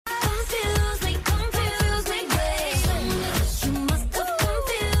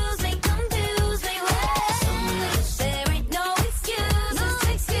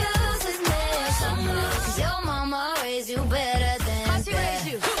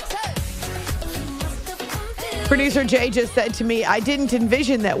Producer Jay just said to me, I didn't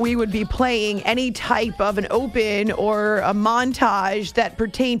envision that we would be playing any type of an open or a montage that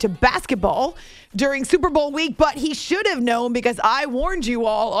pertained to basketball during Super Bowl week, but he should have known because I warned you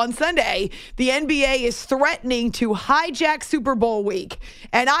all on Sunday. The NBA is threatening to hijack Super Bowl week.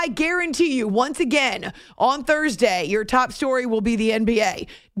 And I guarantee you, once again, on Thursday, your top story will be the NBA,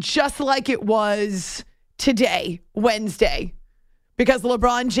 just like it was today, Wednesday, because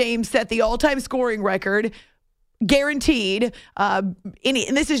LeBron James set the all-time scoring record, guaranteed. And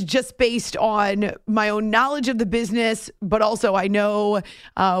this is just based on my own knowledge of the business, but also I know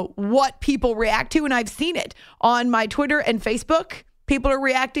what people react to, and I've seen it on my Twitter and Facebook. People are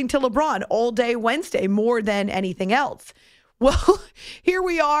reacting to LeBron all day Wednesday more than anything else. Well, here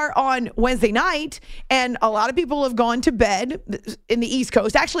we are on Wednesday night, and a lot of people have gone to bed in the East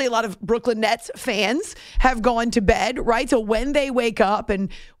Coast. Actually, a lot of Brooklyn Nets fans have gone to bed, right? So when they wake up,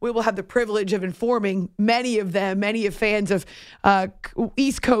 and we will have the privilege of informing many of fans of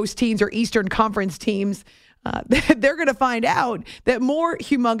East Coast teams or Eastern Conference teams, they're going to find out that more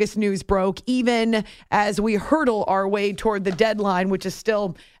humongous news broke even as we hurtle our way toward the deadline, which is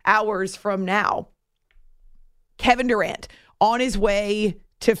still hours from now. Kevin Durant on his way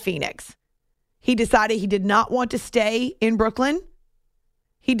to Phoenix. He decided he did not want to stay in Brooklyn.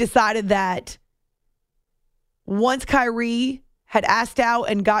 He decided that once Kyrie had asked out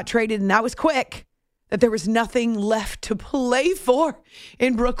and got traded, and that was quick, that there was nothing left to play for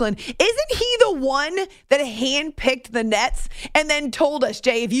in Brooklyn. Isn't he the one that handpicked the Nets and then told us,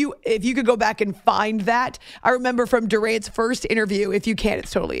 Jay, if you could go back and find that? I remember from Durant's first interview, if you can,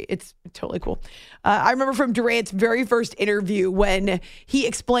 it's totally cool. I remember from Durant's very first interview when he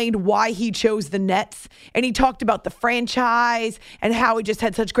explained why he chose the Nets, and he talked about the franchise and how it just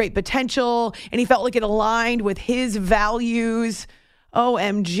had such great potential, and he felt like it aligned with his values.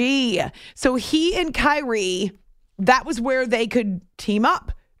 OMG. So he and Kyrie, that was where they could team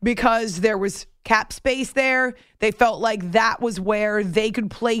up because there was cap space there. They felt like that was where they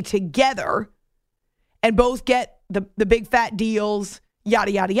could play together and both get the big fat deals,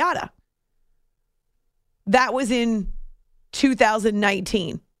 yada, yada, yada. That was in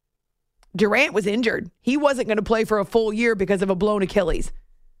 2019. Durant was injured. He wasn't going to play for a full year because of a blown Achilles.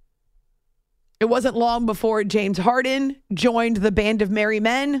 It wasn't long before James Harden joined the band of merry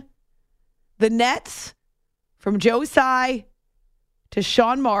men. The Nets, from Joe Tsai to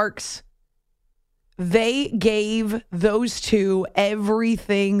Sean Marks, they gave those two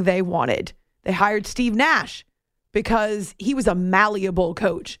everything they wanted. They hired Steve Nash because he was a malleable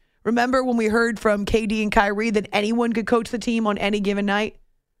coach. Remember when we heard from KD and Kyrie that anyone could coach the team on any given night?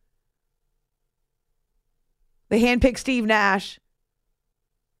 They handpicked Steve Nash.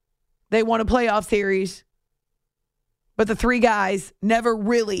 They won a playoff series, but the three guys never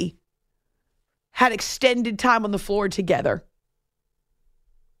really had extended time on the floor together.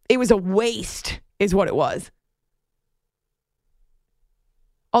 It was a waste, is what it was.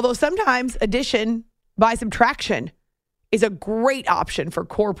 Although sometimes addition by subtraction is a great option for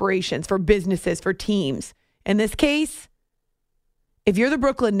corporations, for businesses, for teams. In this case, if you're the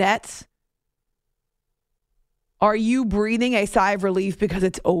Brooklyn Nets, are you breathing a sigh of relief because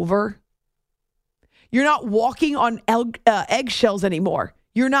it's over? You're not walking on eggshells anymore.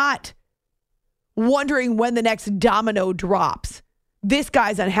 You're not wondering when the next domino drops. This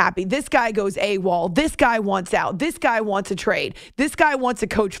guy's unhappy. This guy goes AWOL. This guy wants out. This guy wants a trade. This guy wants a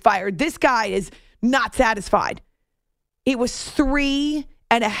coach fired. This guy is not satisfied. It was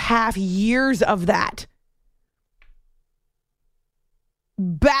 3.5 years of that.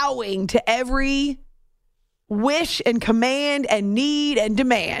 Bowing to every wish and command and need and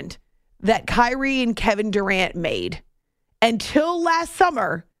demand that Kyrie and Kevin Durant made. Until last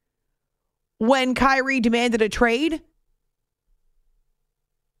summer, when Kyrie demanded a trade,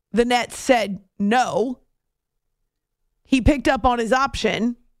 the Nets said no. He picked up on his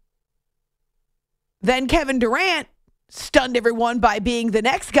option. Then Kevin Durant stunned everyone by being the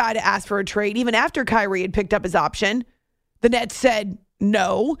next guy to ask for a trade, even after Kyrie had picked up his option. The Nets said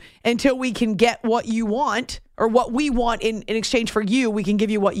no, until we can get what you want, or what we want in exchange for you, we can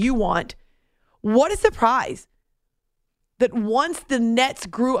give you what you want. What a surprise that once the Nets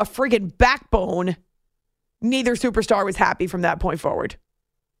grew a friggin' backbone, neither superstar was happy from that point forward.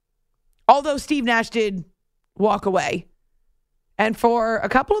 Although Steve Nash did walk away. And for a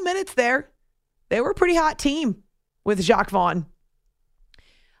couple of minutes there, they were a pretty hot team with Jacques Vaughn.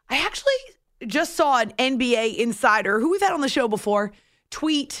 I actually just saw an NBA insider, who we've had on the show before,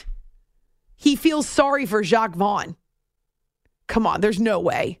 tweet he feels sorry for Jacques Vaughn. Come on, there's no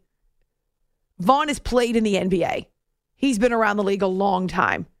way. Vaughn has played in the NBA. He's been around the league a long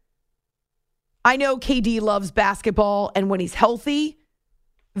time. I know KD loves basketball, and when he's healthy,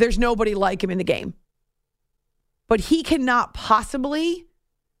 there's nobody like him in the game. But he cannot possibly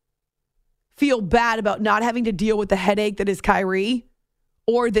feel bad about not having to deal with the headache that is Kyrie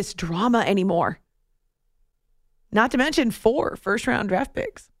or this drama anymore. Not to mention 4 first-round draft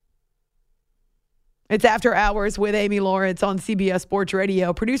picks. It's After Hours with Amy Lawrence on CBS Sports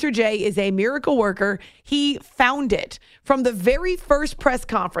Radio. Producer Jay is a miracle worker. He found it from the very first press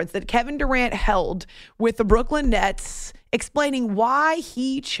conference that Kevin Durant held with the Brooklyn Nets, explaining why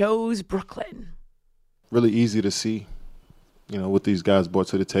he chose Brooklyn. Really easy to see, what these guys brought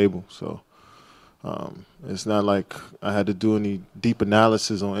to the table. So it's not like I had to do any deep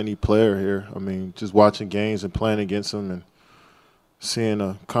analysis on any player here. I mean, just watching games and playing against them and seeing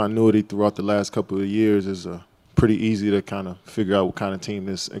a continuity throughout the last couple of years is pretty easy to kind of figure out what kind of team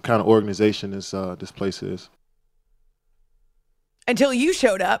this and kind of organization this place is. Until you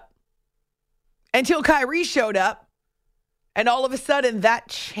showed up, until Kyrie showed up, and all of a sudden that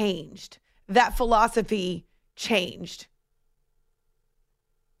changed. That philosophy changed.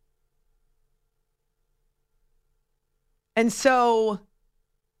 And so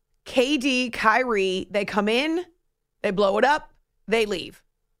KD, Kyrie, they come in, they blow it up, they leave.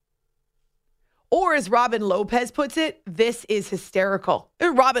 Or as Robin Lopez puts it, this is hysterical.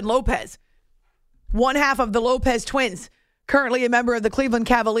 Robin Lopez, one half of the Lopez twins, currently a member of the Cleveland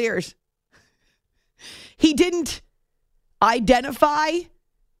Cavaliers. He didn't identify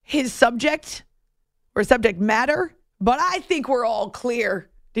his subject or subject matter, but I think we're all clear.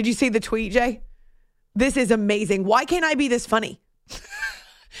 Did you see the tweet, Jay? This is amazing. Why can't I be this funny?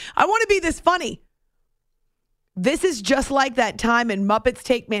 I want to be this funny. This is just like that time in Muppets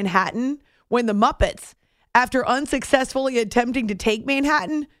Take Manhattan when the Muppets, after unsuccessfully attempting to take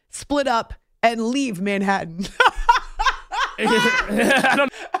Manhattan, split up and leave Manhattan.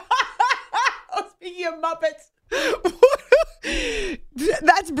 Speaking of Muppets,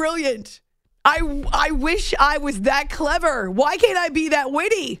 that's brilliant. I wish I was that clever. Why can't I be that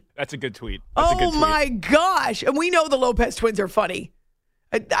witty? That's a good tweet. My gosh. And we know the Lopez twins are funny.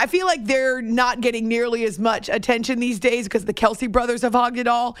 I feel like they're not getting nearly as much attention these days because the Kelsey brothers have hogged it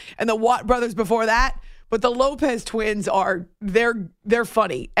all and the Watt brothers before that. But the Lopez twins they're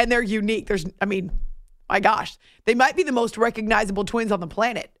funny and they're unique. My gosh, they might be the most recognizable twins on the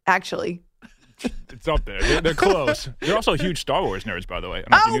planet, actually. It's up there. They're close. They're also huge Star Wars nerds, by the way.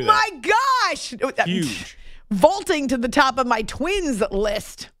 Oh my gosh. Huge. Vaulting to the top of my twins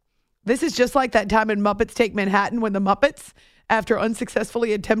list. This is just like that time in Muppets Take Manhattan when the Muppets, after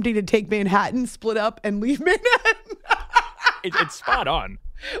unsuccessfully attempting to take Manhattan, split up and leave Manhattan. It's spot on.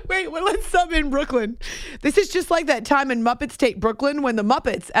 Wait, well, let's sub in Brooklyn. This is just like that time in Muppets Take Brooklyn when the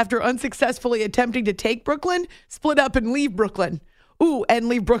Muppets, after unsuccessfully attempting to take Brooklyn, split up and leave Brooklyn. Ooh, and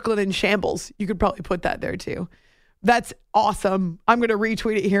leave Brooklyn in shambles. You could probably put that there too. That's awesome. I'm going to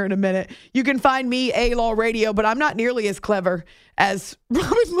retweet it here in a minute. You can find me, A-Law Radio, but I'm not nearly as clever as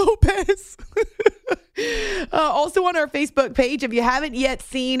Robin Lopez. Also on our Facebook page, if you haven't yet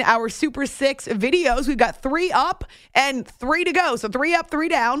seen our Super 6 videos, we've got 3 up and 3 to go. So 3 up, 3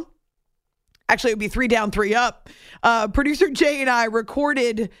 down. Actually, it would be 3 down, 3 up. Producer Jay and I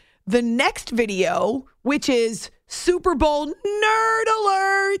recorded the next video, which is Super Bowl Nerd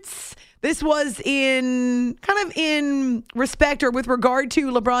Alerts. This was in respect or with regard to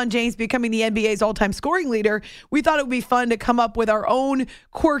LeBron James becoming the NBA's all-time scoring leader. We thought it would be fun to come up with our own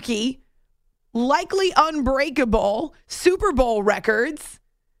quirky, likely unbreakable Super Bowl records.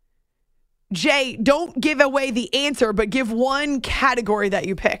 Jay, don't give away the answer, but give one category that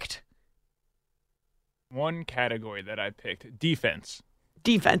you picked. One category that I picked. Defense.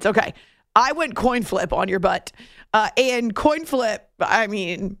 Defense, okay. I went coin flip on your butt. And coin flip,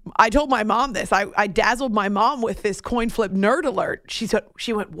 I told my mom this. I dazzled my mom with this coin flip nerd alert.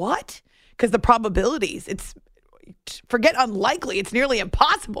 She went, what? Because the probabilities, forget unlikely. It's nearly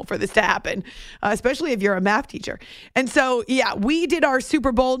impossible for this to happen, especially if you're a math teacher. And so, yeah, we did our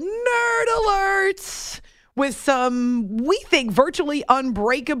Super Bowl nerd alerts with some, we think, virtually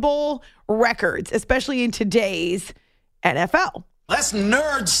unbreakable records, especially in today's NFL. That's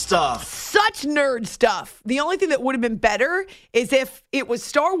nerd stuff. Such nerd stuff. The only thing that would have been better is if it was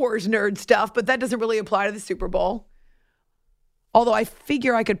Star Wars nerd stuff, but that doesn't really apply to the Super Bowl. Although I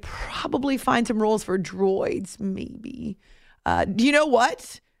figure I could probably find some rules for droids, maybe. Do you know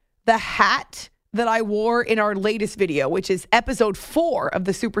what? The hat that I wore in our latest video, which is episode 4 of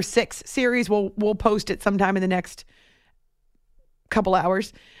the Super 6 series, we'll post it sometime in the next couple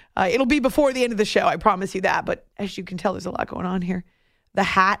hours. It'll be before the end of the show, I promise you that. But as you can tell, there's a lot going on here. The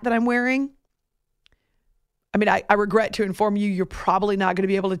hat that I'm wearing, I mean, I regret to inform you, you're probably not going to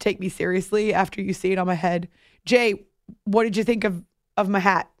be able to take me seriously after you see it on my head. Jay, what did you think of my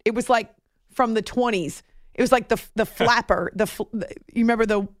hat? It was like from the 20s. It was like the flapper. You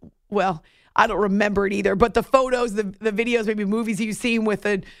remember well, I don't remember it either, but the photos, the videos, maybe movies you've seen with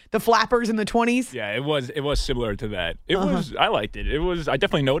the flappers in the 20s. Yeah, it was similar to that. It was. I liked it. I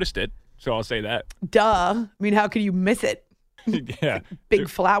definitely noticed it, so I'll say that. Duh. I mean, how could you miss it? Yeah. Big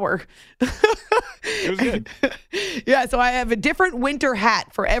flower. It was good. Yeah, so I have a different winter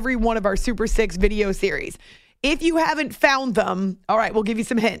hat for every one of our Super 6 video series. If you haven't found them, all right, we'll give you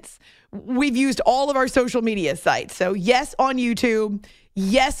some hints. We've used all of our social media sites. So yes, on YouTube,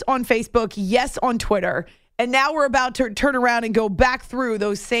 yes, on Facebook, yes, on Twitter. And now we're about to turn around and go back through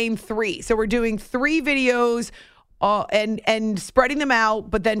those same 3. So we're doing 3 videos and spreading them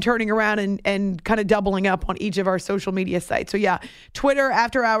out, but then turning around and kind of doubling up on each of our social media sites. So yeah, Twitter,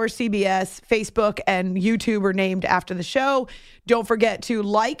 After Hours CBS, Facebook, and YouTube are named after the show. Don't forget to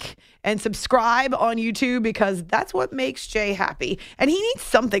like and subscribe on YouTube because that's what makes Jay happy. And he needs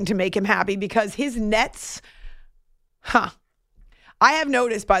something to make him happy because his Nets, I have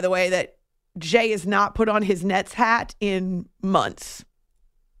noticed, by the way, that Jay has not put on his Nets hat in months.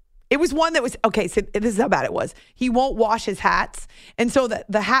 It was one that was, okay, so this is how bad it was. He won't wash his hats. And so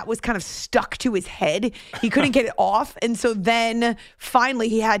the hat was kind of stuck to his head. He couldn't get it off. And so then finally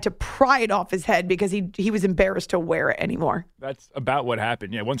he had to pry it off his head because he was embarrassed to wear it anymore. That's about what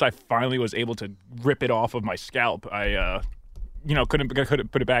happened. Yeah, once I finally was able to rip it off of my scalp, I couldn't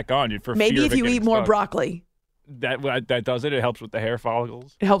put it back on for maybe fear if of it you getting eat more stuck. Broccoli. That does it. It helps with the hair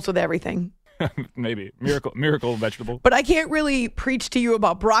follicles. It helps with everything. Maybe. Miracle vegetable. But I can't really preach to you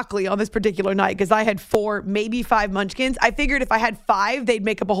about broccoli on this particular night because I had 4, maybe 5 munchkins. I figured if I had 5, they'd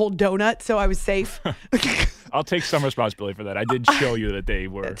make up a whole donut, so I was safe. I'll take some responsibility for that. I did show you that they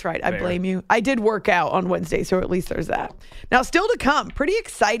were. That's right. I blame you. I did work out on Wednesday, so at least there's that. Now, still to come, pretty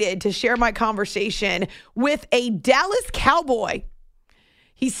excited to share my conversation with a Dallas Cowboy.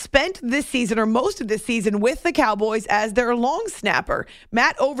 He spent this season, or most of this season, with the Cowboys as their long snapper.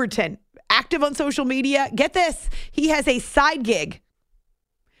 Matt Overton, active on social media. Get this, he has a side gig.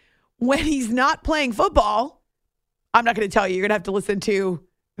 When he's not playing football, I'm not going to tell you. You're going to have to listen to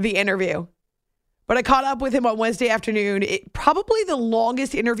the interview. But I caught up with him on Wednesday afternoon. Probably the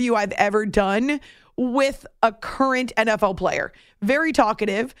longest interview I've ever done with a current NFL player. Very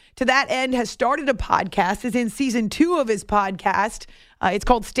talkative. To that end, has started a podcast, is in season 2 of his podcast. It's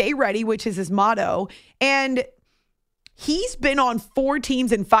called Stay Ready, which is his motto. And he's been on 4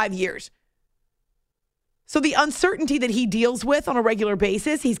 teams in 5 years. So the uncertainty that he deals with on a regular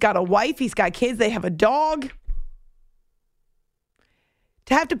basis, he's got a wife, he's got kids, they have a dog.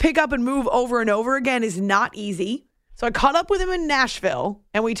 To have to pick up and move over and over again is not easy. So I caught up with him in Nashville,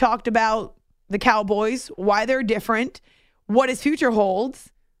 and we talked about the Cowboys, why they're different, what his future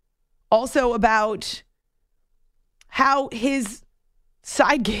holds, also about how his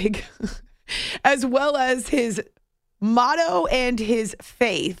side gig, as well as his motto and his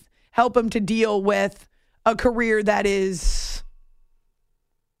faith, help him to deal with a career that is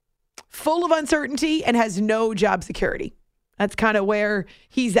full of uncertainty and has no job security. That's kind of where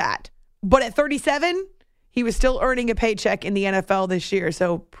he's at. But at 37, he was still earning a paycheck in the NFL this year.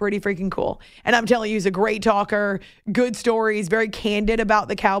 So pretty freaking cool. And I'm telling you, he's a great talker, good stories, very candid about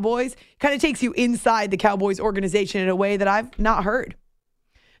the Cowboys. Kind of takes you inside the Cowboys organization in a way that I've not heard.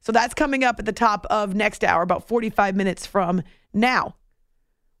 So that's coming up at the top of next hour, about 45 minutes from now.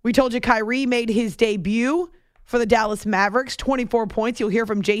 We told you Kyrie made his debut for the Dallas Mavericks, 24 points. You'll hear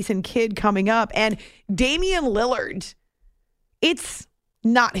from Jason Kidd coming up. And Damian Lillard, it's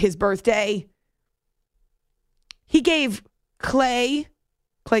not his birthday. He gave Klay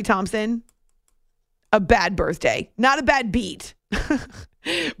Thompson a bad birthday. Not a bad beat,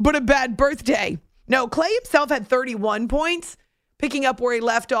 but a bad birthday. No, Klay himself had 31 points, picking up where he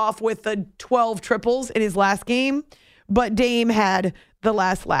left off with the 12 triples in his last game. But Dame had the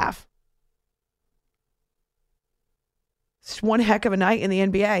last laugh. It's one heck of a night in the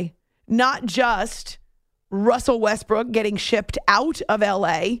NBA. Not just Russell Westbrook getting shipped out of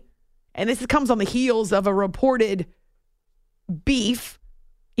LA. And this comes on the heels of a reported beef,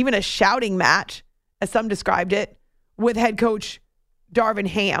 even a shouting match, as some described it, with head coach Darvin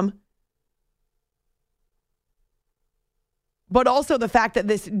Ham. But also the fact that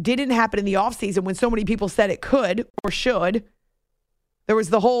this didn't happen in the offseason when so many people said it could or should. There was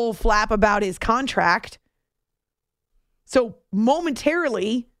the whole flap about his contract. So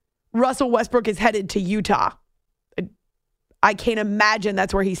momentarily, Russell Westbrook is headed to Utah. I can't imagine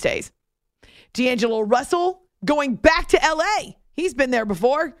that's where he stays. D'Angelo Russell going back to LA. He's been there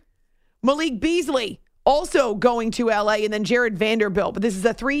before. Malik Beasley also going to LA, and then Jared Vanderbilt. But this is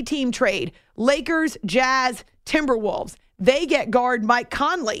a 3-team trade. Lakers, Jazz, Timberwolves. They get guard Mike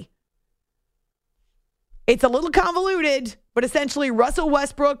Conley. It's a little convoluted, but essentially Russell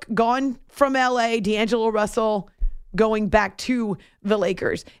Westbrook gone from LA, D'Angelo Russell going back to the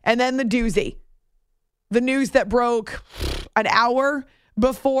Lakers. And then the doozy. The news that broke an hour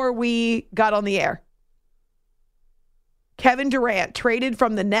before we got on the air. Kevin Durant traded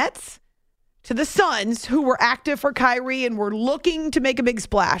from the Nets to the Suns, who were active for Kyrie and were looking to make a big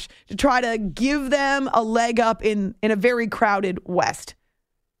splash to try to give them a leg up in a very crowded West.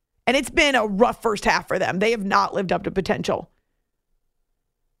 And it's been a rough first half for them. They have not lived up to potential.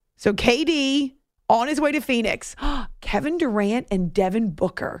 So KD on his way to Phoenix. Kevin Durant and Devin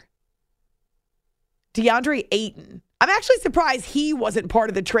Booker. DeAndre Ayton. I'm actually surprised he wasn't part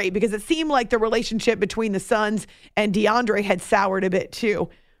of the trade because it seemed like the relationship between the Suns and DeAndre had soured a bit too.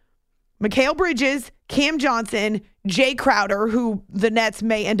 Mikal Bridges, Cam Johnson, Jay Crowder, who the Nets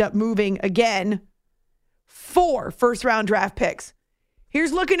may end up moving again. 4 first-round draft picks.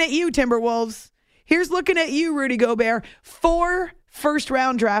 Here's looking at you, Timberwolves. Here's looking at you, Rudy Gobert. 4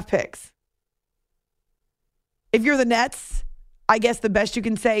 first-round draft picks. If you're the Nets, I guess the best you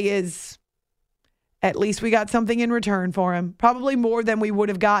can say is at least we got something in return for him. Probably more than we would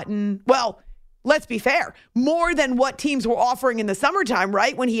have gotten. Well, let's be fair. More than what teams were offering in the summertime,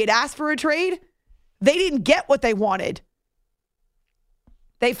 right? When he had asked for a trade, they didn't get what they wanted.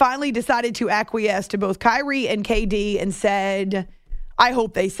 They finally decided to acquiesce to both Kyrie and KD and said, I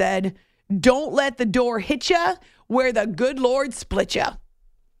hope they said, don't let the door hit ya where the good Lord split ya.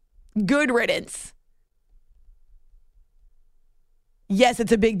 Good riddance. Yes,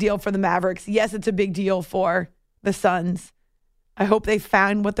 it's a big deal for the Mavericks. Yes, it's a big deal for the Suns. I hope they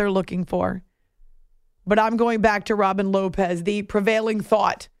found what they're looking for. But I'm going back to Robin Lopez. The prevailing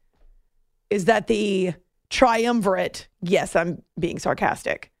thought is that the triumvirate, yes, I'm being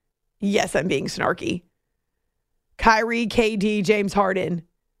sarcastic. Yes, I'm being snarky. Kyrie, KD, James Harden.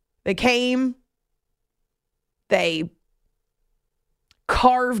 They came. They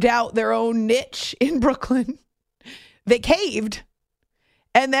carved out their own niche in Brooklyn. They caved.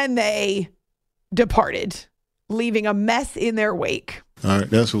 And then they departed, leaving a mess in their wake. All right,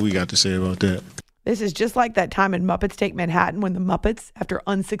 that's what we got to say about that. This is just like that time in Muppets Take Manhattan when the Muppets, after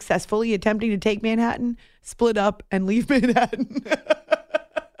unsuccessfully attempting to take Manhattan, split up and leave Manhattan.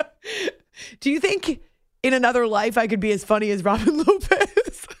 Do you think in another life I could be as funny as Robin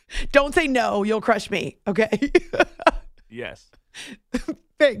Lopez? Don't say no. You'll crush me. Okay? Yes.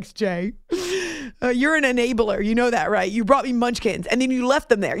 Thanks, Jay. You're an enabler. You know that, right? You brought me munchkins, and then you left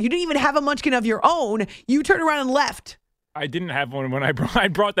them there. You didn't even have a munchkin of your own. You turned around and left. I didn't have one when I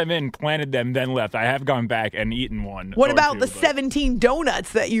brought them in, planted them, then left. I have gone back and eaten one. What about the 17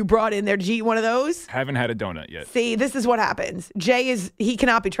 donuts that you brought in there? Did you eat one of those? Haven't had a donut yet. See, this is what happens. Jay he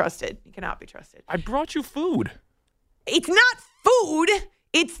cannot be trusted. He cannot be trusted. I brought you food. It's not food.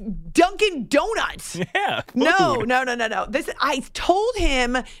 It's Dunkin' Donuts. Yeah. Food. No. I told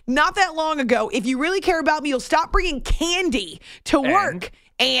him not that long ago, if you really care about me, you'll stop bringing candy to work.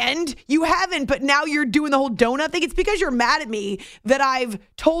 And you haven't, but now you're doing the whole donut thing. It's because you're mad at me that I've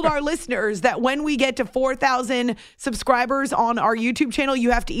told our listeners that when we get to 4,000 subscribers on our YouTube channel,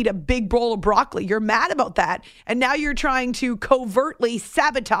 you have to eat a big bowl of broccoli. You're mad about that. And now you're trying to covertly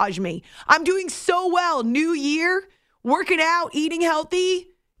sabotage me. I'm doing so well. New year, working out, eating healthy.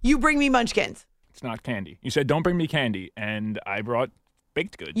 You bring me munchkins. It's not candy. You said don't bring me candy, and I brought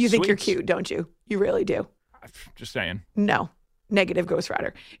baked goods. You think sweets. you're cute, don't you? You really do. Just saying. No. Negative Ghost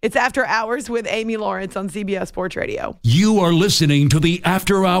Rider. It's After Hours with Amy Lawrence on CBS Sports Radio. You are listening to the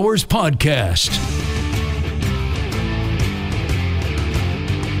After Hours podcast.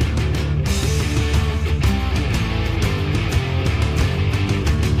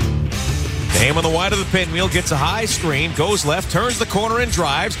 Aim on the wide of the pinwheel, gets a high screen, goes left, turns the corner and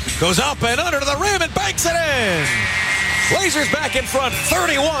drives, goes up and under to the rim and banks it in. Blazers back in front,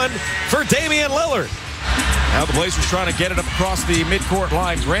 31 for Damian Lillard. Now the Blazers trying to get it up across the midcourt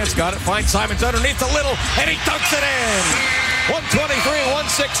line. Grant's got it, finds Simons underneath a little, and he dunks it in.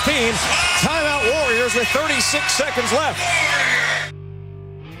 123-116. Timeout Warriors with 36 seconds left.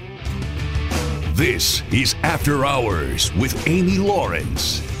 This is After Hours with Amy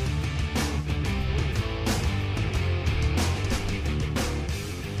Lawrence.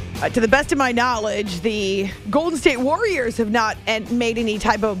 To the best of my knowledge, the Golden State Warriors have not made any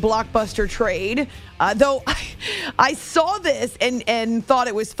type of blockbuster trade. Though I saw this and thought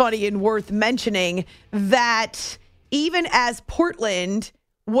it was funny and worth mentioning that even as Portland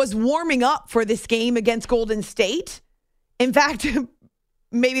was warming up for this game against Golden State, in fact,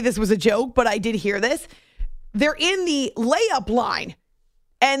 maybe this was a joke, but I did hear this. They're in the layup line,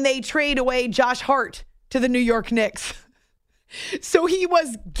 and they trade away Josh Hart to the New York Knicks. So he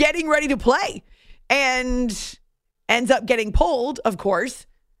was getting ready to play and ends up getting pulled, of course,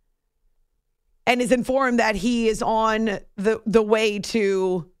 and is informed that he is on the way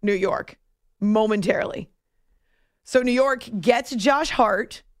to New York momentarily. So New York gets Josh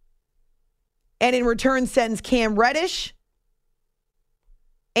Hart and in return sends Cam Reddish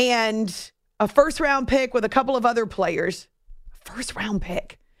and a first-round pick with a couple of other players. First-round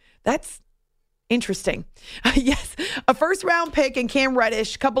pick. That's interesting. Yes, a first-round pick and Cam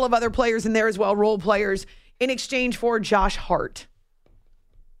Reddish, a couple of other players in there as well, role players, in exchange for Josh Hart.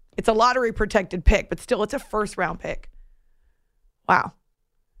 It's a lottery-protected pick, but still, it's a first-round pick. Wow.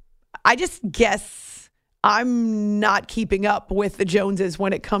 I just guess I'm not keeping up with the Joneses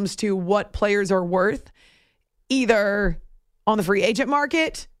when it comes to what players are worth, either on the free agent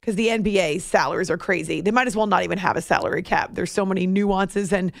market, because the NBA salaries are crazy. They might as well not even have a salary cap. There's so many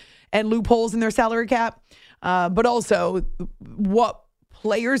nuances and loopholes in their salary cap. But also what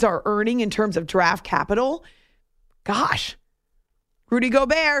players are earning in terms of draft capital. Gosh, Rudy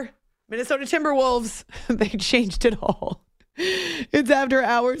Gobert, Minnesota Timberwolves, they changed it all. It's After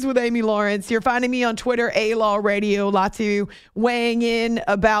Hours with Amy Lawrence. You're finding me on Twitter, A-Law Radio. Lots of you weighing in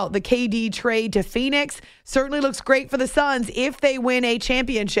about the KD trade to Phoenix. Certainly looks great for the Suns if they win a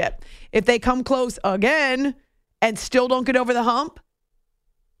championship. If they come close again and still don't get over the hump.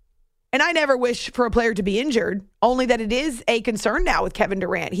 And I never wish for a player to be injured, only that it is a concern now with Kevin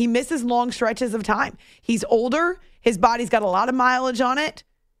Durant. He misses long stretches of time. He's older. His body's got a lot of mileage on it.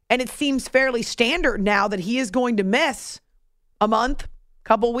 And it seems fairly standard now that he is going to miss a month,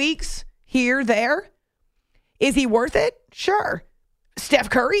 couple weeks, here, there. Is he worth it? Sure.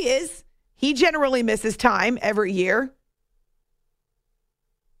 Steph Curry is. He generally misses time every year.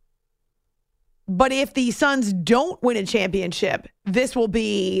 But if the Suns don't win a championship, this will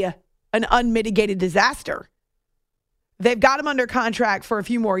be an unmitigated disaster. They've got him under contract for a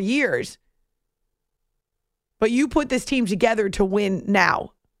few more years. But you put this team together to win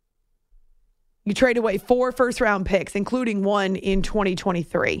now. You trade away 4 first-round picks, including one in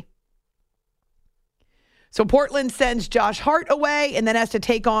 2023. So Portland sends Josh Hart away and then has to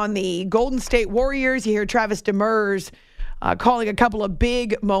take on the Golden State Warriors. You hear Travis Demers calling a couple of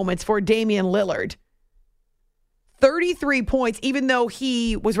big moments for Damian Lillard. 33 points, even though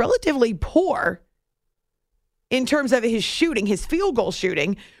he was relatively poor in terms of his shooting, his field goal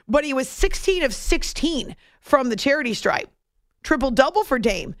shooting, but he was 16 of 16 from the charity stripe. Triple-double for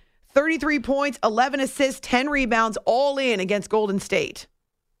Dame. 33 points, 11 assists, 10 rebounds, all in against Golden State.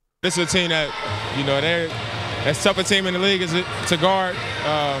 This is a team that, they're as tough a team in the league as to guard.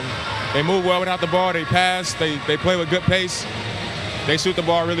 They move well without the ball. They pass. They play with good pace. They shoot the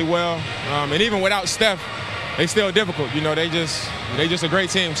ball really well. And even without Steph, they still difficult. They just a great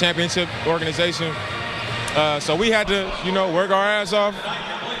team, championship organization. So we had to, work our ass off,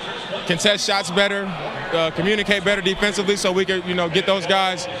 contest shots better, communicate better defensively so we could, get those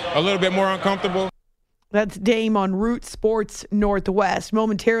guys a little bit more uncomfortable. That's Dame on Root Sports Northwest.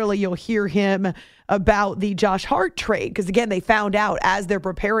 Momentarily, you'll hear him about the Josh Hart trade because, again, they found out as they're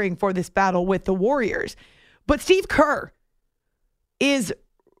preparing for this battle with the Warriors. But Steve Kerr is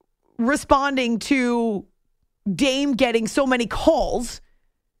responding to Dame getting so many calls,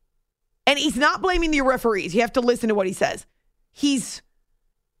 and he's not blaming the referees. You have to listen to what he says. He's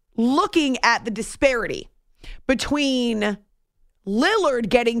looking at the disparity between Lillard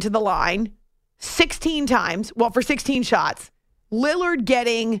getting to the line 16 times, for 16 shots, Lillard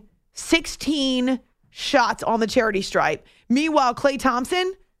getting 16 shots on the charity stripe. Meanwhile, Klay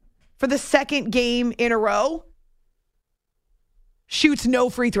Thompson, for the second game in a row, shoots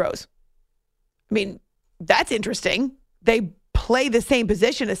no free throws. I mean, that's interesting. They play the same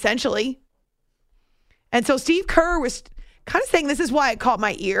position, essentially. And so Steve Kerr was kind of saying, this is why it caught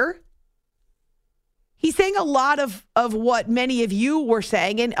my ear. He's saying a lot of what many of you were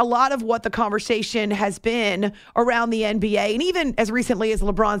saying and a lot of what the conversation has been around the NBA. And even as recently as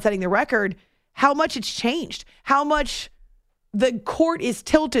LeBron setting the record, how much it's changed, how much the court is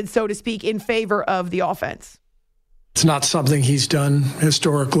tilted, so to speak, in favor of the offense. It's not something he's done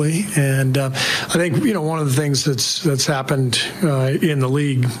historically. And I think, one of the things that's happened in the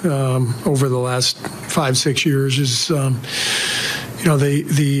league over the last 5-6 years is,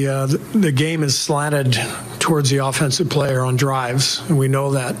 the game is slanted towards the offensive player on drives, and we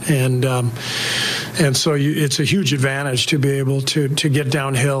know that. And And so it's a huge advantage to be able to get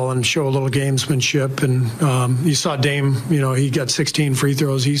downhill and show a little gamesmanship. And you saw Dame, he got 16 free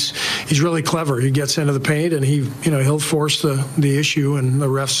throws. He's really clever. He gets into the paint and he'll force the issue, and the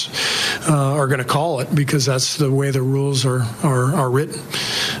refs are going to call it because that's the way the rules are written.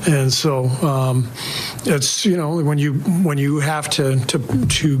 And so it's when you have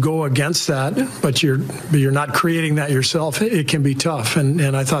to go against that, but you're not creating that yourself, it can be tough.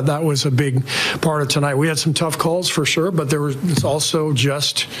 And I thought that was a big part of tonight. We had some tough calls for sure, but it's also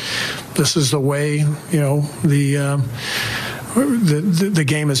just this is the way the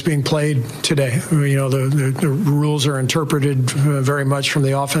game is being played today. The rules are interpreted very much from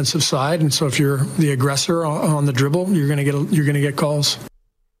the offensive side, and so if you're the aggressor on the dribble, you're going to get calls.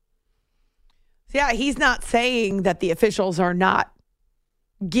 Yeah, he's not saying that the officials are not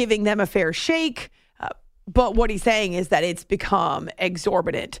giving them a fair shake, but what he's saying is that it's become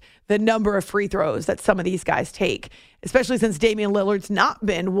exorbitant, the number of free throws that some of these guys take, especially since Damian Lillard's not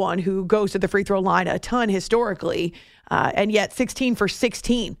been one who goes to the free throw line a ton historically, and yet 16 for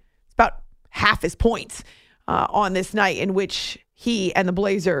 16. It's about half his points on this night in which he and the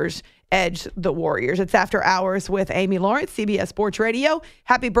Blazers edge the Warriors. It's After Hours with Amy Lawrence, CBS Sports Radio.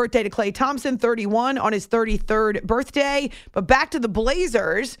 Happy birthday to Klay Thompson, 31 on his 33rd birthday. But back to the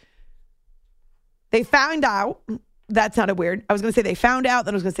Blazers. They found out, that sounded weird. I was going to say they found out,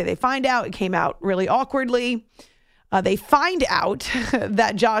 then I was going to say they find out. It came out really awkwardly. They find out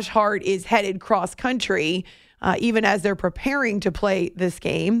that Josh Hart is headed cross country, even as they're preparing to play this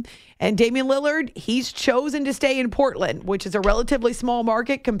game. And Damian Lillard, he's chosen to stay in Portland, which is a relatively small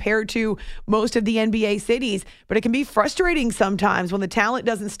market compared to most of the NBA cities. But it can be frustrating sometimes when the talent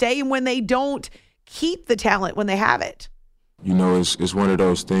doesn't stay and when they don't keep the talent when they have it. It's one of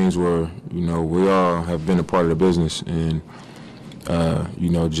those things where, we all have been a part of the business. And,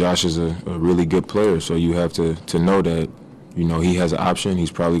 Josh is a really good player. So you have to know that, he has an option.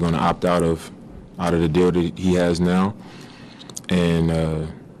 He's probably going to opt out of the deal that he has now.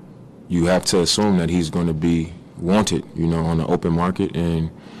 And you have to assume that he's going to be wanted, on the open market.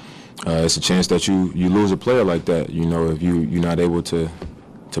 And it's a chance that you lose a player like that, if you're not able to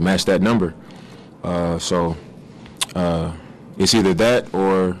match that number. It's either that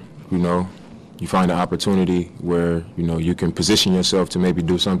or, you find an opportunity where, you can position yourself to maybe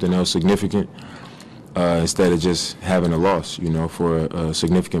do something else significant instead of just having a loss, for a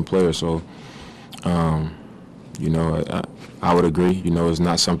significant player. So, I would agree. It's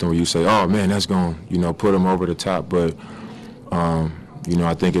not something where you say, oh, man, that's going to, put him over the top. But, I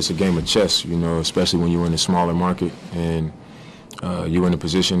think it's a game of chess, especially when you're in a smaller market and you're in a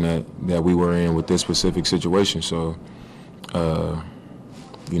position that we were in with this specific situation. So,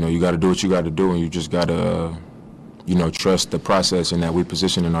 you got to do what you got to do, and you just got to, trust the process and that we're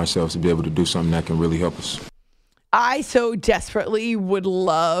positioning ourselves to be able to do something that can really help us. I so desperately would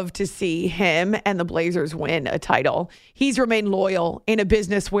love to see him and the Blazers win a title. He's remained loyal in a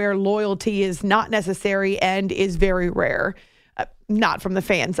business where loyalty is not necessary and is very rare. Not from the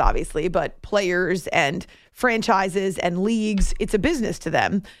fans, obviously, but players and franchises and leagues. It's a business to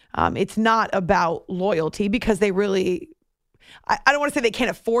them. It's not about loyalty because they really... I don't want to say they can't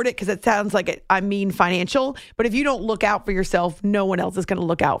afford it because it sounds like I mean financial, but if you don't look out for yourself, no one else is going to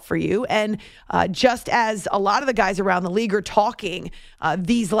look out for you. And just as a lot of the guys around the league are talking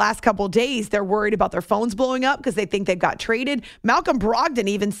these last couple of days, they're worried about their phones blowing up because they think they've got traded. Malcolm Brogdon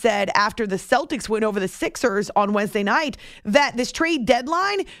even said after the Celtics win over the Sixers on Wednesday night that this trade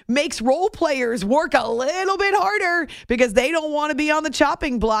deadline makes role players work a little bit harder because they don't want to be on the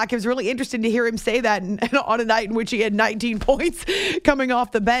chopping block. It was really interesting to hear him say that on a night in which he had 19 points coming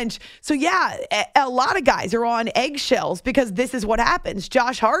off the bench. So yeah, a lot of guys are on eggshells because this is what happens.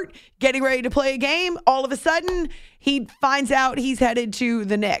 Josh Hart getting ready to play a game. All of a sudden, he finds out he's headed to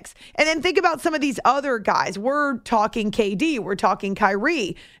the Knicks. And then think about some of these other guys. We're talking KD. We're talking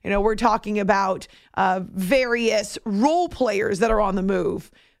Kyrie. We're talking about various role players that are on the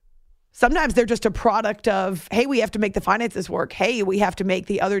move. Sometimes they're just a product of, hey, we have to make the finances work. Hey, we have to make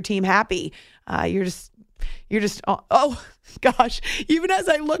the other team happy. You're just, oh gosh, even as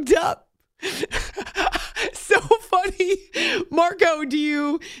I looked up, so funny. Marco, do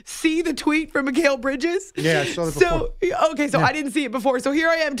you see the tweet from Mikal Bridges? Yeah, I saw it before. So I didn't see it before. So here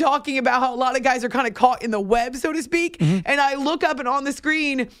I am talking about how a lot of guys are kind of caught in the web, so to speak. Mm-hmm. And I look up and on the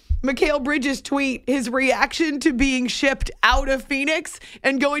screen, Mikal Bridges' tweet, his reaction to being shipped out of Phoenix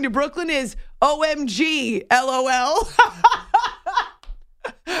and going to Brooklyn is OMG, LOL.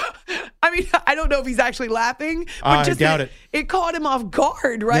 I I mean, I don't know if he's actually laughing, but I doubt it caught him off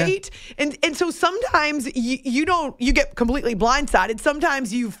guard, right? Yeah. And so sometimes you get completely blindsided.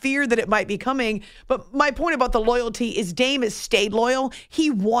 Sometimes you fear that it might be coming. But my point about the loyalty is Dame has stayed loyal. He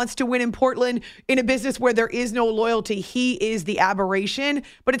wants to win in Portland. In a business where there is no loyalty, he is the aberration.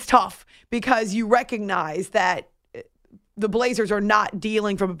 But it's tough because you recognize that the Blazers are not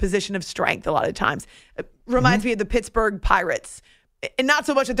dealing from a position of strength a lot of times. It reminds me of the Pittsburgh Pirates. And not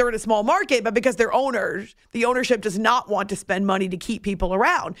so much that they're in a small market, but because the ownership does not want to spend money to keep people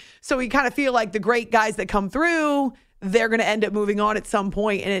around. So you kind of feel like the great guys that come through, they're going to end up moving on at some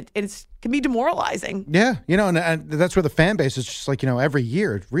point, and it can be demoralizing. Yeah, and that's where the fan base is just like, every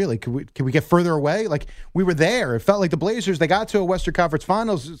year, really, can we get further away? Like, we were there. It felt like the Blazers, they got to a Western Conference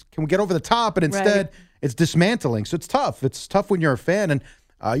Finals. Can we get over the top? And instead, It's dismantling. So it's tough. It's tough when you're a fan. And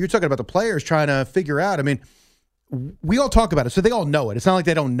you're talking about the players trying to figure out. I mean, we all talk about it, so they all know it. It's not like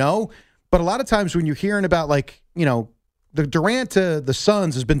they don't know. But a lot of times when you're hearing about, the Durant to the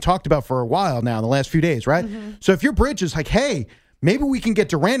Suns has been talked about for a while now in the last few days, right? Mm-hmm. So if your bridge is like, hey, maybe we can get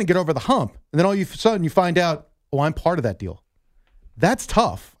Durant and get over the hump, and then all of a sudden you find out, I'm part of that deal. That's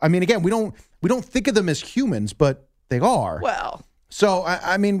tough. I mean, again, we don't think of them as humans, but they are. Well. So,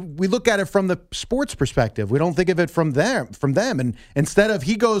 I mean, we look at it from the sports perspective. We don't think of it from them. And instead of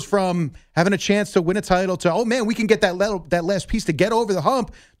he goes from having a chance to win a title to, oh, man, we can get that last piece to get over the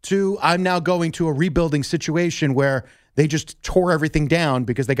hump, to I'm now going to a rebuilding situation where they just tore everything down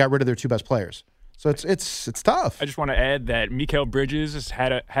because they got rid of their two best players. So it's tough. I just want to add that Mikal Bridges has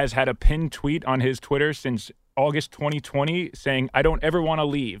had a pinned tweet on his Twitter since August 2020 saying, I don't ever want to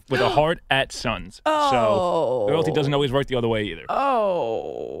leave, with a heart at Suns. Oh. So loyalty doesn't always work the other way either.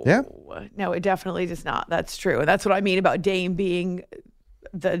 Oh. Yeah. No, it definitely does not. That's true. And that's what I mean about Dame being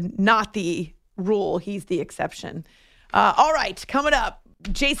not the rule. He's the exception. All right, coming up,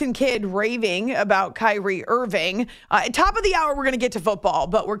 Jason Kidd raving about Kyrie Irving. Top of the hour, we're going to get to football,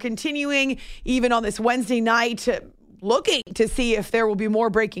 but we're continuing even on this Wednesday night looking to see if there will be more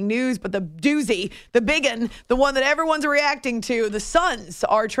breaking news. But the doozy, the big one, the one that everyone's reacting to, the Suns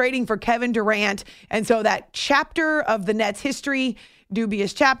are trading for Kevin Durant. And so that chapter of the Nets history,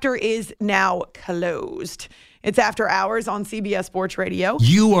 dubious chapter, is now closed. It's After Hours on CBS Sports Radio.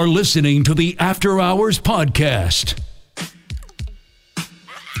 You are listening to the After Hours podcast.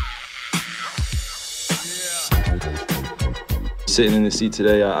 Sitting in the seat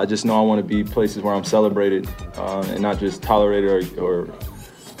today, I just know I want to be places where I'm celebrated and not just tolerated or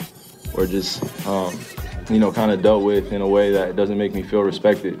just, kind of dealt with in a way that doesn't make me feel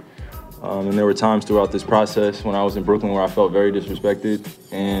respected. And there were times throughout this process when I was in Brooklyn where I felt very disrespected,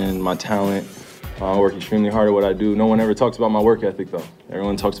 and my talent, I work extremely hard at what I do. No one ever talks about my work ethic, though.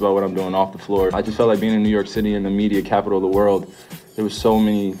 Everyone talks about what I'm doing off the floor. I just felt like being in New York City, in the media capital of the world, there was so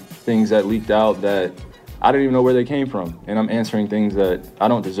many things that leaked out that I didn't even know where they came from, and I'm answering things that I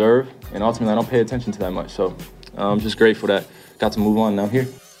don't deserve, and ultimately I don't pay attention to that much. So I'm just grateful that I got to move on, and I'm here.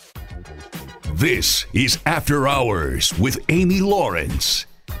 This is After Hours with Amy Lawrence.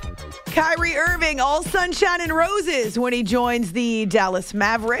 Kyrie Irving, all sunshine and roses when he joins the Dallas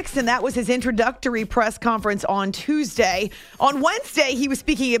Mavericks, and that was his introductory press conference on Tuesday. On Wednesday, he was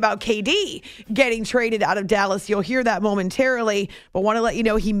speaking about KD getting traded out of Dallas. You'll hear that momentarily, but want to let you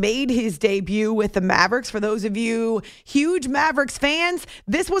know he made his debut with the Mavericks. For those of you huge Mavericks fans,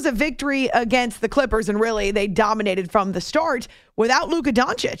 this was a victory against the Clippers, and really, they dominated from the start without Luka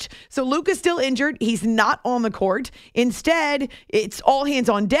Doncic. So Luka's still injured. He's not on the court. Instead, it's all hands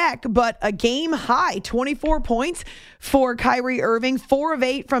on deck, but a game high 24 points for Kyrie Irving, 4 of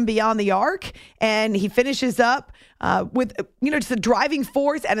 8 from beyond the arc. And he finishes up with, just a driving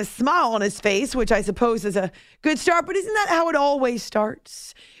force and a smile on his face, which I suppose is a good start. But isn't that how it always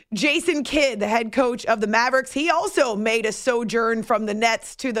starts? Jason Kidd, the head coach of the Mavericks, he also made a sojourn from the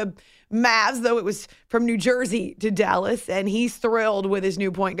Nets to the Mavs, though it was from New Jersey to Dallas, and he's thrilled with his new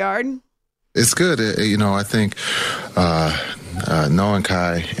point guard. It's good. I think knowing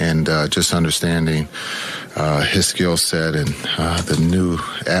Kai and just understanding his skill set and the new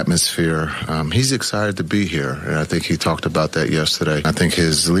atmosphere, he's excited to be here. And I think he talked about that yesterday. I think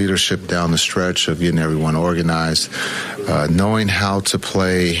his leadership down the stretch of getting everyone organized, knowing how to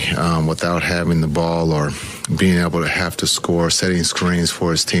play without having the ball or being able to have to score, setting screens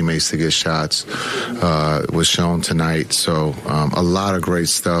for his teammates to get shots was shown tonight. So a lot of great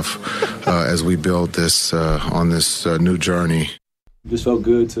stuff as we build this on this new journey. Just felt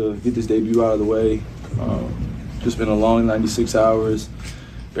good to get this debut out of the way. Just been a long 96 hours,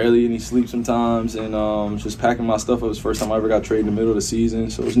 barely any sleep sometimes, and just packing my stuff up. It was the first time I ever got traded in the middle of the season,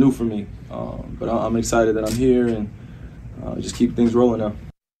 so it was new for me. But I'm excited that I'm here and just keep things rolling now.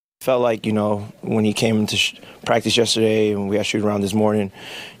 Felt like, when he came into practice yesterday and we had shoot around this morning,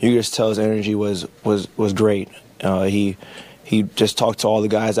 you could just tell his energy was great. He just talked to all the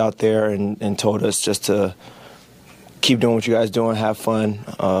guys out there and told us just to keep doing what you guys doing, have fun.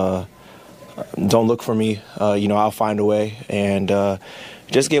 Don't look for me. I'll find a way. And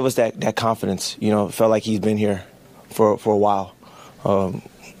just gave us that confidence. It felt like he's been here for a while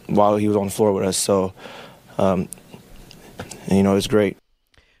he was on the floor with us. So, it's great.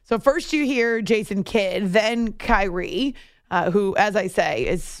 So first you hear Jason Kidd, then Kyrie, who, as I say,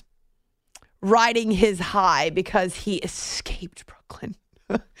 is riding his high because he escaped Brooklyn.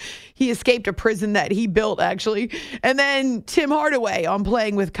 He escaped a prison that he built, actually. And then Tim Hardaway on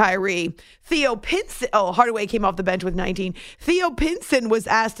playing with Kyrie. Theo Pinson, Hardaway came off the bench with 19. Theo Pinson was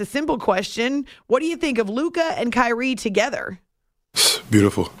asked a simple question. What do you think of Luka and Kyrie together?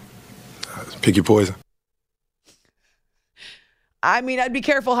 Beautiful. Pick your poison. I mean, I'd be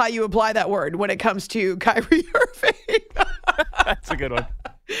careful how you apply that word when it comes to Kyrie Irving. That's a good one.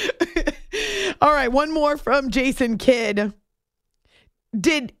 All right, one more from Jason Kidd.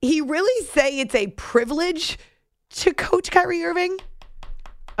 Did he really say it's a privilege to coach Kyrie Irving?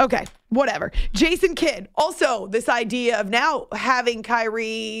 Okay, whatever. Jason Kidd. Also, this idea of now having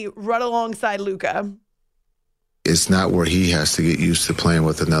Kyrie run alongside Luka. It's not where he has to get used to playing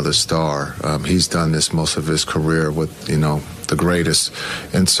with another star. He's done this most of his career with, the greatest.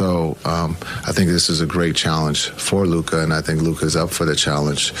 And so I think this is a great challenge for Luka, and I think Luka's up for the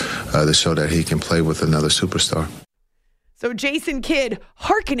challenge to show that he can play with another superstar. So Jason Kidd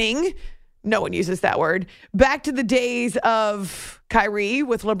hearkening, no one uses that word, back to the days of Kyrie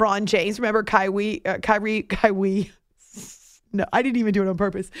with LeBron James. Remember Kyrie. No, I didn't even do it on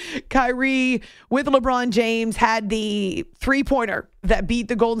purpose. Kyrie with LeBron James had the three-pointer that beat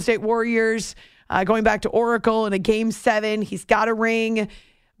the Golden State Warriors, going back to Oracle in a Game 7. He's got a ring.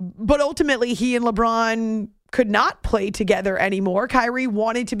 But ultimately, he and LeBron could not play together anymore. Kyrie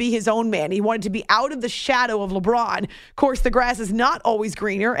wanted to be his own man. He wanted to be out of the shadow of LeBron. Of course, the grass is not always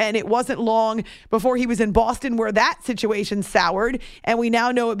greener, and it wasn't long before he was in Boston where that situation soured, and we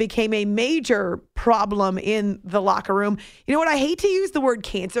now know it became a major problem in the locker room. You know what? I hate to use the word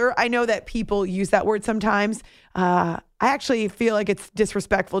cancer. I know that people use that word sometimes. I actually feel like it's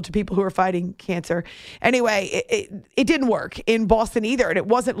disrespectful to people who are fighting cancer. Anyway, it didn't work in Boston either. And it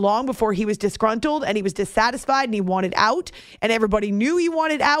wasn't long before he was disgruntled and he was dissatisfied and he wanted out. And everybody knew he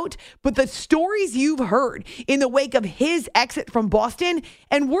wanted out. But the stories you've heard in the wake of his exit from Boston,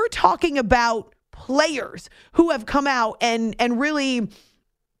 and we're talking about players who have come out and really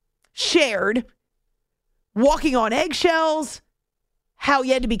shared walking on eggshells, how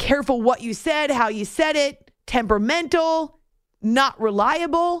you had to be careful what you said, how you said it, temperamental, not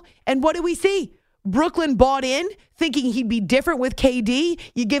reliable. And what do we see? Brooklyn bought in, thinking he'd be different with KD.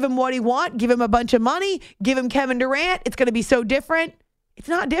 You give him what he wants, give him a bunch of money, give him Kevin Durant. It's going to be so different. It's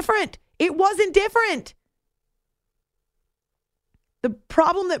not different. It wasn't different. The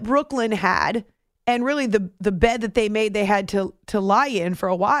problem that Brooklyn had, and really the bed that they made they had to lie in for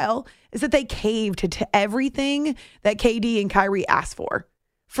a while, is that they caved to everything that KD and Kyrie asked for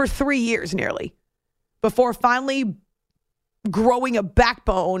 3 years nearly, before finally growing a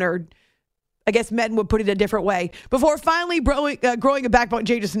backbone, or I guess men would put it a different way, before finally growing a backbone.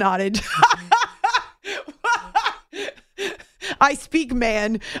 Jay just nodded. I speak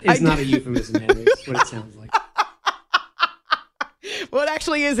man. It's not a euphemism, Henry. It's what it sounds like. Well, it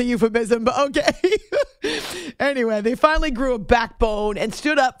actually is a euphemism, but okay. Anyway, they finally grew a backbone and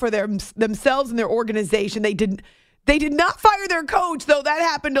stood up for themselves and their organization. They did not fire their coach, though that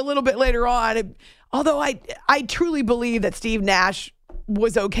happened a little bit later on. Although I truly believe that Steve Nash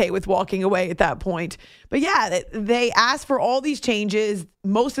was okay with walking away at that point. But yeah, they asked for all these changes.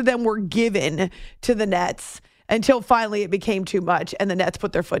 Most of them were given to the Nets until finally it became too much and the Nets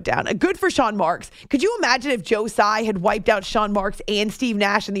put their foot down. Good for Sean Marks. Could you imagine if Joe Tsai had wiped out Sean Marks and Steve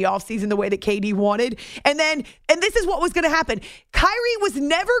Nash in the offseason the way that KD wanted? And this is what was going to happen. Kyrie was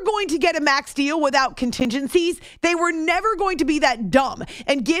never going to get a max deal without contingencies. They were never going to be that dumb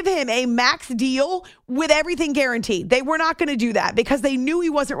and give him a max deal with everything guaranteed. They were not going to do that because they knew he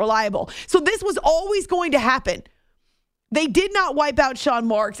wasn't reliable. So this was always going to happen. They did not wipe out Sean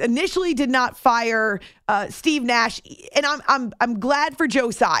Marks, initially did not fire Steve Nash. And I'm glad for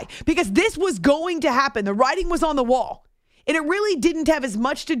Joe Tsai, because this was going to happen. The writing was on the wall. And it really didn't have as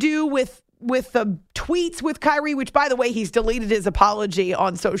much to do with the tweets with Kyrie, which, by the way, he's deleted his apology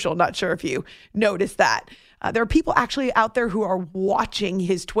on social. Not sure if you noticed that. There are people actually out there who are watching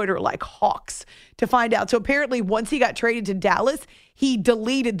his Twitter like hawks to find out. So apparently once he got traded to Dallas, he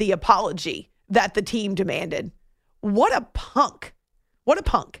deleted the apology that the team demanded. What a punk. What a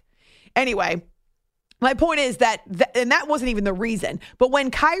punk. Anyway, my point is that, and that wasn't even the reason, but when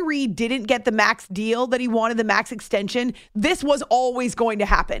Kyrie didn't get the max deal that he wanted, the max extension, this was always going to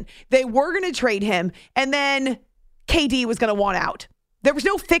happen. They were going to trade him, and then KD was going to want out. There was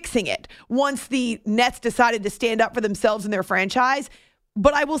no fixing it once the Nets decided to stand up for themselves and their franchise.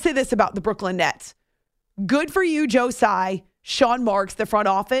 But I will say this about the Brooklyn Nets. Good for you, Joe Tsai, Sean Marks, the front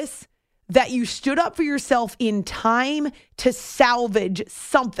office, that you stood up for yourself in time to salvage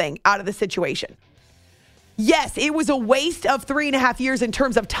something out of the situation. Yes, it was a waste of 3.5 years in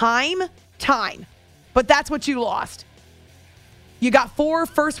terms of time, but that's what you lost. You got 4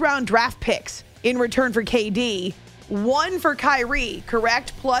 first-round draft picks in return for KD, 1 for Kyrie,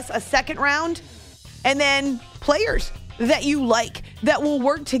 correct? Plus a second round, and then players that you like that will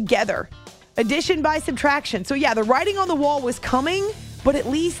work together. Addition by subtraction. So yeah, the writing on the wall was coming, but at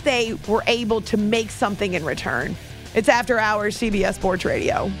least they were able to make something in return. It's After Hours, CBS Sports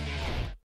Radio.